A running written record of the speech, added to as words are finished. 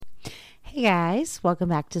Hey guys, welcome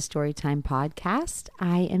back to Storytime Podcast.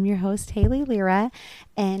 I am your host, Haley Lyra,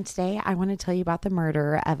 and today I want to tell you about the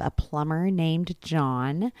murder of a plumber named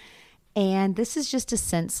John. And this is just a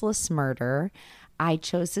senseless murder. I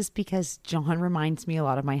chose this because John reminds me a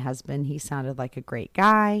lot of my husband. He sounded like a great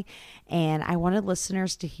guy, and I wanted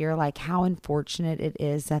listeners to hear how unfortunate it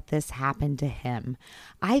is that this happened to him.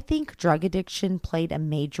 I think drug addiction played a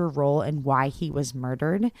major role in why he was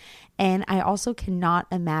murdered, and I also cannot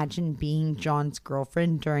imagine being John's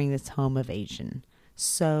girlfriend during this home invasion.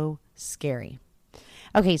 So scary.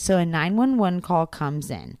 Okay, so a 911 call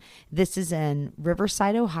comes in. This is in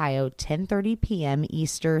Riverside, Ohio, 10:30 p.m.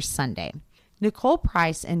 Easter Sunday. Nicole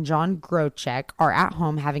Price and John Grochek are at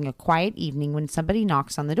home having a quiet evening when somebody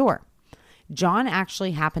knocks on the door. John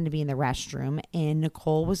actually happened to be in the restroom, and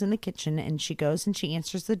Nicole was in the kitchen, and she goes and she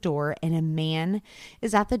answers the door, and a man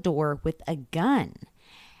is at the door with a gun.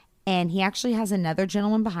 And he actually has another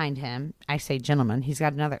gentleman behind him. I say gentleman, he's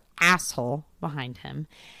got another asshole behind him.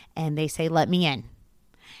 And they say, "Let me in."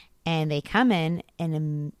 And they come in,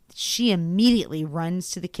 and she immediately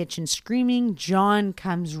runs to the kitchen screaming. John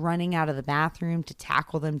comes running out of the bathroom to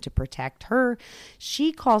tackle them to protect her.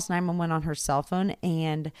 She calls 911 on her cell phone,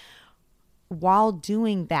 and while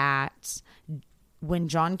doing that, when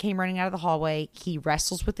John came running out of the hallway, he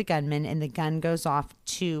wrestles with the gunman, and the gun goes off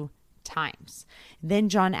 2 times. Then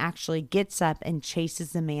John actually gets up and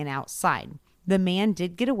chases the man outside. The man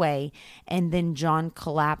did get away, and then John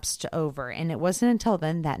collapsed over. And it wasn't until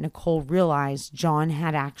then that Nicole realized John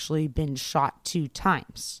had actually been shot 2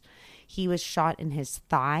 times. He was shot in his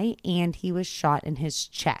thigh and he was shot in his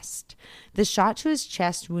chest. The shot to his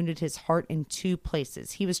chest wounded his heart in 2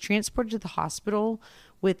 places. He was transported to the hospital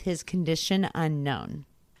with his condition unknown.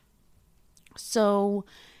 So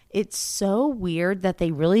it's so weird that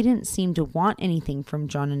they really didn't seem to want anything from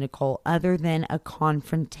John and Nicole other than a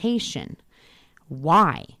confrontation.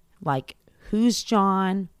 Why? Who's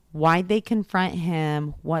John? Why'd they confront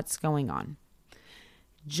him? What's going on?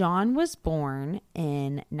 John was born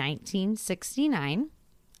in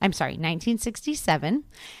 1967,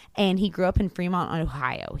 and he grew up in Fremont,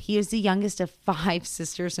 Ohio. He is the youngest of 5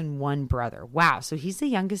 sisters and 1 brother. Wow. So he's the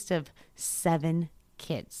youngest of 7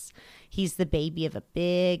 kids. He's the baby of a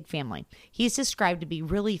big family. He's described to be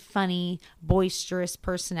really funny, boisterous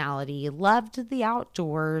personality, loved the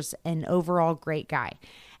outdoors, and overall great guy.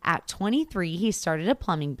 At 23, he started a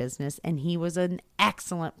plumbing business, and he was an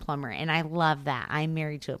excellent plumber, and I love that. I'm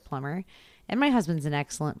married to a plumber, and my husband's an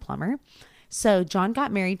excellent plumber. So John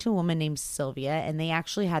got married to a woman named Sylvia, and they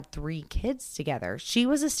actually had 3 kids together. She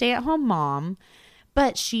was a stay-at-home mom,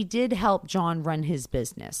 but she did help John run his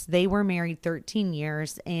business. They were married 13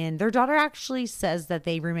 years, and their daughter actually says that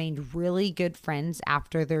they remained really good friends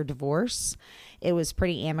after their divorce. It was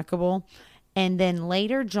pretty amicable. And then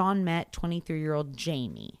later, John met 23-year-old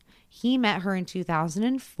Jamie. He met her in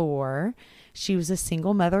 2004. She was a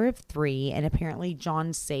single mother of 3, and apparently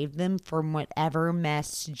John saved them from whatever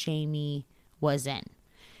mess Jamie was in.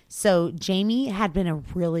 So Jamie had been a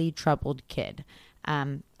really troubled kid.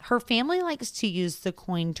 Her family likes to use the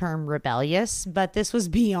coin term rebellious, but this was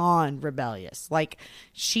beyond rebellious.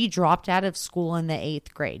 She dropped out of school in the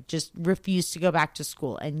 8th grade, just refused to go back to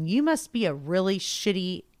school. And you must be a really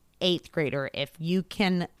shitty 8th grader if you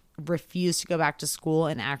can refuse to go back to school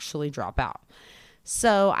and actually drop out.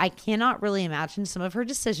 So I cannot really imagine some of her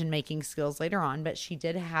decision-making skills later on, but she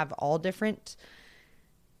did have all different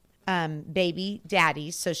baby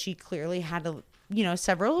daddies. So she clearly had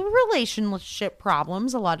several relationship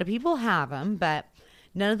problems. A lot of people have them, but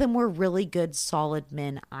none of them were really good, solid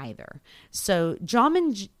men either. So John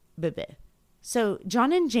and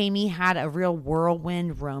Jamie had a real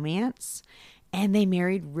whirlwind romance, and they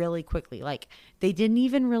married really quickly. They didn't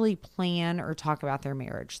even really plan or talk about their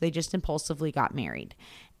marriage. They just impulsively got married.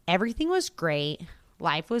 Everything was great.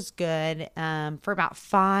 Life was good for about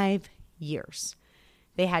 5 years.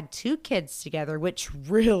 They had 2 kids together, which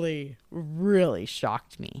really, really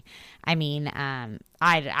shocked me. I mean,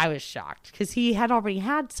 I was shocked because he had already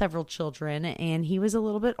had several children, and he was a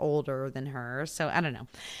little bit older than her. So I don't know.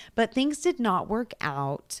 But things did not work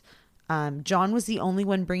out. John was the only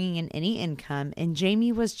one bringing in any income, and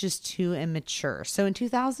Jamie was just too immature. So in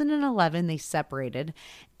 2011, they separated.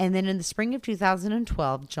 And then in the spring of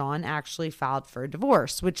 2012, John actually filed for a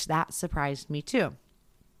divorce, which that surprised me too.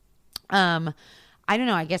 I don't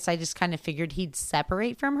know. I guess I just kind of figured he'd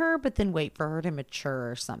separate from her, but then wait for her to mature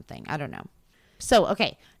or something. I don't know. So,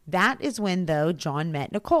 okay. That is when, though, John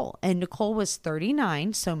met Nicole. And Nicole was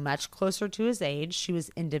 39, so much closer to his age. She was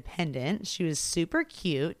independent. She was super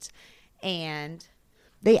cute. And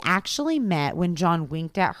They actually met when John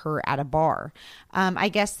winked at her at a bar. I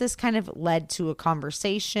guess this kind of led to a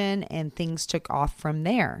conversation and things took off from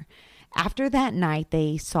there. After that night,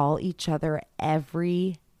 they saw each other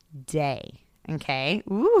every day. Okay.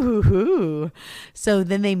 Ooh. So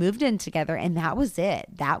then they moved in together and that was it.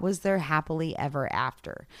 That was their happily ever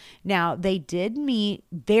after. Now, they did meet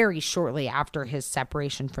very shortly after his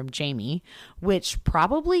separation from Jamie, which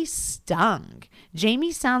probably stung.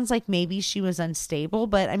 Jamie sounds like maybe she was unstable,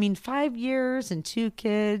 but I mean, 5 years and 2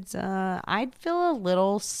 kids, I'd feel a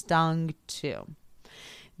little stung too.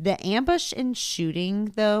 The ambush and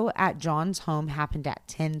shooting, though, at John's home happened at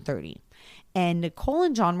 10:30. And Nicole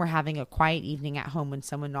and John were having a quiet evening at home when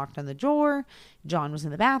someone knocked on the door. John was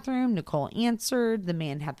in the bathroom. Nicole answered. The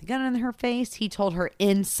man had the gun in her face. He told her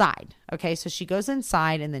inside. Okay, so she goes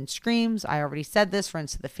inside and then screams. I already said this,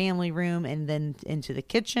 runs to the family room and then into the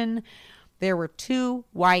kitchen. There were 2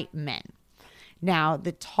 white men. Now,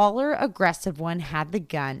 the taller, aggressive one had the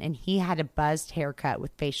gun and he had a buzzed haircut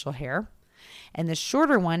with facial hair. And the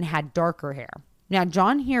shorter one had darker hair. Now,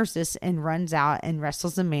 John hears this and runs out and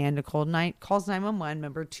wrestles the man. Nicole calls 911.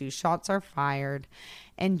 Remember, 2 shots are fired.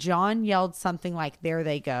 And John yelled something like, "There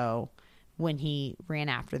they go," when he ran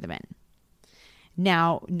after the men.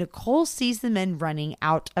 Now, Nicole sees the men running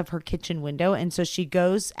out of her kitchen window. And so she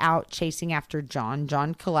goes out chasing after John.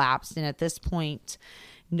 John collapsed. And at this point,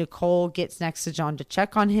 Nicole gets next to John to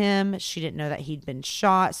check on him. She didn't know that he'd been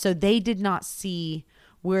shot. So they did not see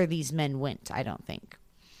where these men went, I don't think.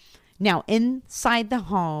 Now, inside the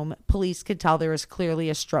home, police could tell there was clearly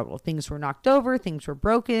a struggle. Things were knocked over. Things were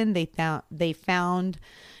broken. They found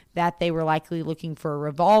that they were likely looking for a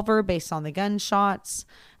revolver based on the gunshots.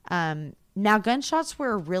 Now, gunshots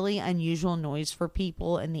were a really unusual noise for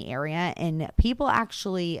people in the area. And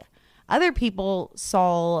other people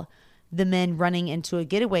saw the men running into a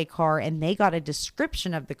getaway car and they got a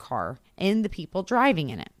description of the car and the people driving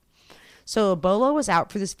in it. So a bolo was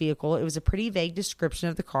out for this vehicle. It was a pretty vague description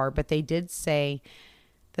of the car, but they did say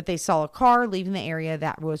that they saw a car leaving the area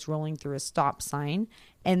that was rolling through a stop sign,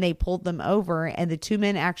 and they pulled them over, and the 2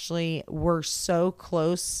 men actually were so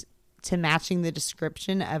close to matching the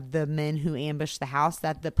description of the men who ambushed the house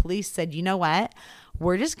that the police said, "You know what?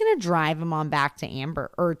 We're just going to drive them on back to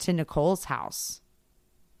Nicole's house."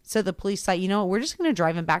 So the police thought, "You know what? We're just going to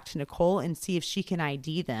drive them back to Nicole and see if she can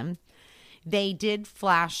ID them." They did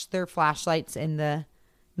flash their flashlights in the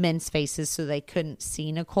men's faces so they couldn't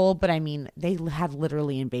see Nicole. But I mean, they had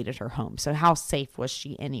literally invaded her home. So how safe was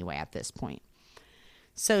she anyway at this point?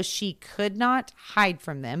 So she could not hide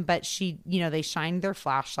from them. But they shined their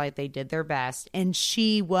flashlight. They did their best. And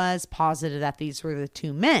she was positive that these were the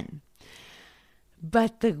 2 men.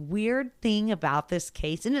 But the weird thing about this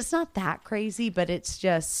case, and it's not that crazy, but it's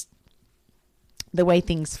just the way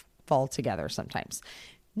things fall together sometimes.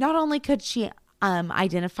 Not only could she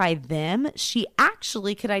identify them, she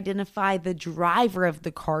actually could identify the driver of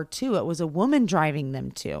the car too. It was a woman driving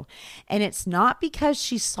them too. And it's not because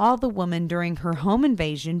she saw the woman during her home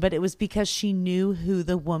invasion, but it was because she knew who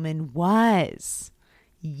the woman was.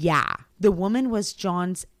 Yeah, the woman was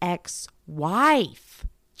John's ex-wife,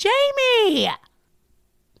 Jamie.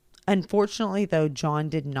 Unfortunately, though, John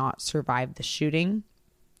did not survive the shooting.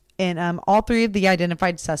 And all 3 of the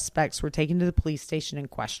identified suspects were taken to the police station and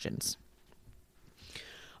questioned.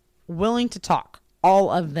 Willing to talk.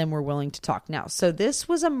 All of them were willing to talk now. So this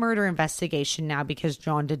was a murder investigation now because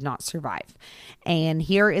John did not survive. And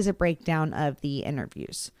here is a breakdown of the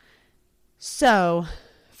interviews. So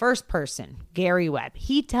first person, Gary Webb.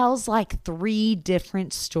 He tells like 3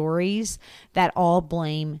 different stories that all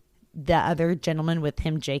blame the other gentleman with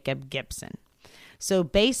him, Jacob Gibson. So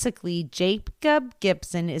basically, Jacob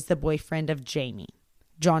Gibson is the boyfriend of Jamie,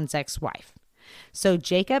 John's ex-wife. So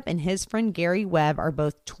Jacob and his friend Gary Webb are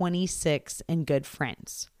both 26 and good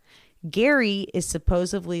friends. Gary is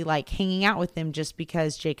supposedly like hanging out with him just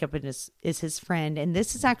because Jacob is his friend. And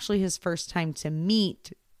this is actually his first time to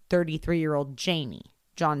meet 33-year-old Jamie,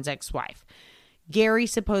 John's ex-wife. Gary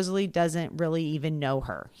supposedly doesn't really even know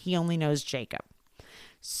her. He only knows Jacob.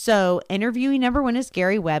 So interviewee number 1 is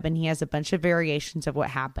Gary Webb, and he has a bunch of variations of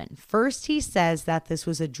what happened. First, he says that this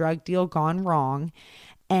was a drug deal gone wrong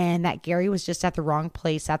and that Gary was just at the wrong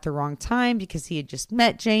place at the wrong time because he had just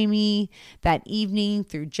met Jamie that evening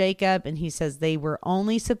through Jacob. And he says they were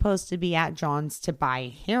only supposed to be at John's to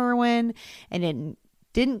buy heroin, and it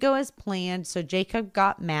didn't go as planned. So Jacob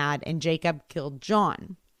got mad and Jacob killed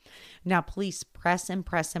John. Now, police press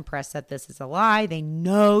that this is a lie. They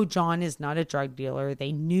know John is not a drug dealer.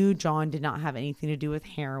 They knew John did not have anything to do with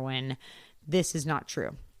heroin. This is not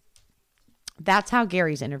true. That's how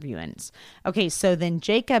Gary's interview ends. Okay, so then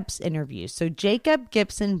Jacob's interview. So Jacob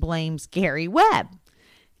Gibson blames Gary Webb.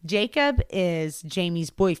 Jacob is Jamie's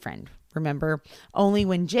boyfriend, remember? Only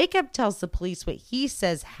when Jacob tells the police what he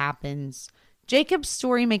says happens, Jacob's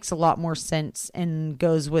story makes a lot more sense and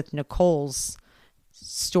goes with Nicole's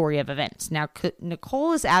story of events. Now,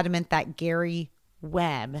 Nicole is adamant that Gary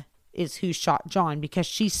Webb is who shot John because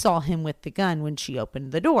she saw him with the gun when she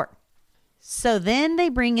opened the door. So then they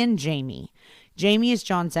bring in Jamie. Jamie is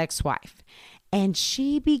John's ex-wife, and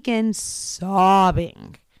she begins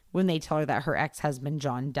sobbing when they tell her that her ex-husband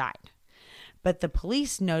John died. But the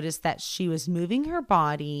police noticed that she was moving her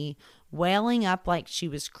body, wailing up like she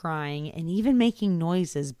was crying, and even making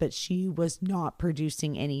noises, but she was not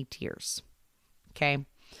producing any tears. Okay.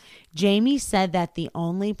 Jamie said that the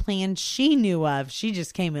only plan she knew of, she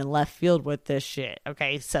just came in left field with this shit.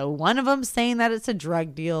 Okay, so one of them saying that it's a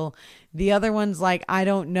drug deal. The other one's like, I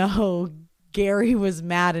don't know. Gary was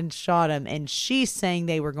mad and shot him. And she's saying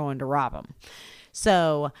they were going to rob him.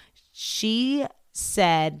 So she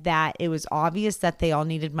said that it was obvious that they all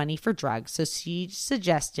needed money for drugs. So she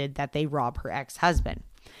suggested that they rob her ex-husband.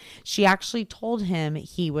 She actually told him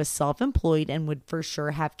he was self-employed and would for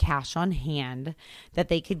sure have cash on hand that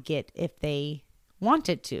they could get if they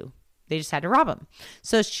wanted to. They just had to rob him.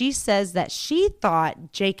 So she says that she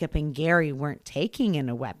thought Jacob and Gary weren't taking in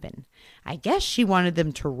a weapon. I guess she wanted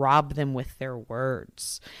them to rob them with their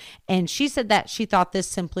words. And she said that she thought this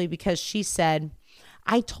simply because she said,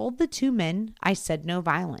 I told the two men I said no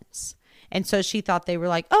violence. And so she thought they were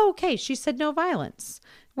like, oh, okay, she said no violence.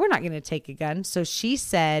 We're not going to take a gun. So she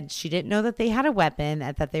said she didn't know that they had a weapon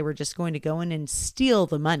and that they were just going to go in and steal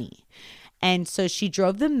the money. And so she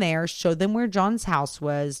drove them there, showed them where John's house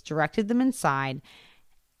was, directed them inside.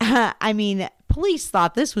 I mean, police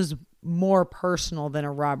thought this was more personal than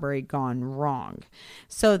a robbery gone wrong.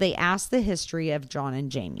 So they asked the history of John and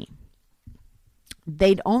Jamie.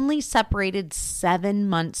 They'd only separated 7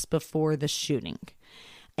 months before the shooting.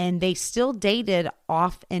 And they still dated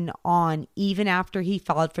off and on even after he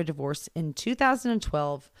filed for divorce in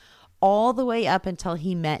 2012, all the way up until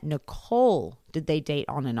he met Nicole did they date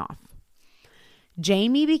on and off.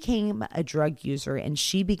 Jamie became a drug user and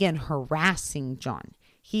she began harassing John.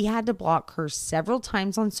 He had to block her several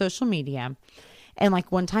times on social media. And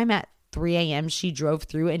like one time at 3 a.m., she drove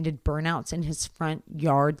through and did burnouts in his front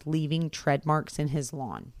yard, leaving tread marks in his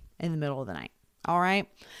lawn in the middle of the night. All right.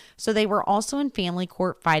 So they were also in family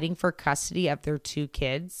court fighting for custody of their 2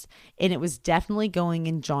 kids, and it was definitely going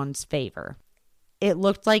in John's favor. It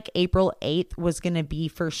looked like April 8th was going to be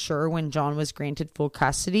for sure when John was granted full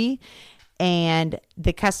custody, and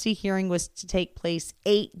the custody hearing was to take place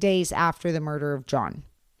 8 days after the murder of John.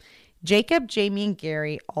 Jacob, Jamie, and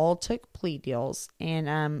Gary all took plea deals,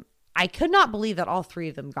 and I could not believe that all 3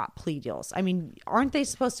 of them got plea deals. I mean, aren't they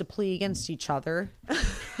supposed to plea against each other?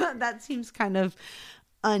 That seems kind of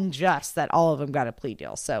unjust that all of them got a plea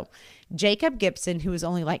deal. So Jacob Gibson, who was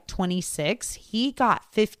only like 26, he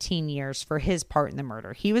got 15 years for his part in the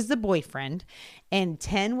murder. He was the boyfriend, and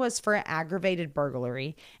 10 was for aggravated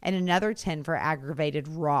burglary and another 10 for aggravated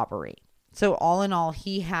robbery. So all in all,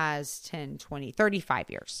 he has 10, 20, 35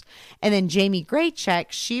 years. And then Jamie Graycheck,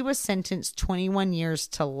 she was sentenced 21 years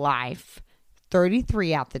to life,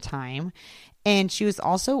 33 at the time. And she was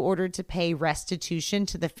also ordered to pay restitution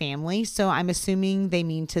to the family. So I'm assuming they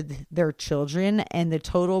mean to their children. And the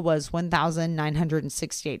total was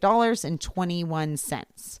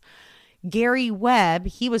 $1,968.21. Gary Webb,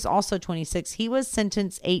 he was also 26. He was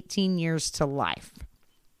sentenced 18 years to life.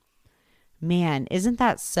 Man, isn't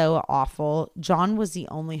that so awful? John was the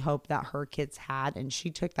only hope that her kids had, and she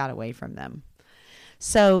took that away from them.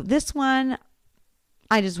 So this one,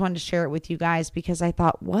 I just wanted to share it with you guys because I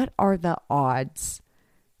thought, what are the odds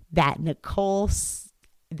that Nicole,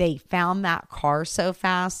 they found that car so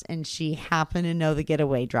fast and she happened to know the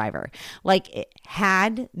getaway driver? Like, it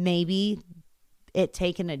had maybe it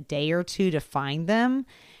taken a day or two to find them,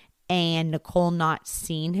 and Nicole not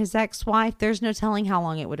seen his ex-wife, there's no telling how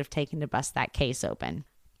long it would have taken to bust that case open.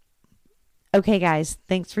 Okay, guys,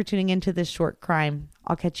 thanks for tuning into this short crime.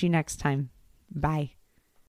 I'll catch you next time. Bye.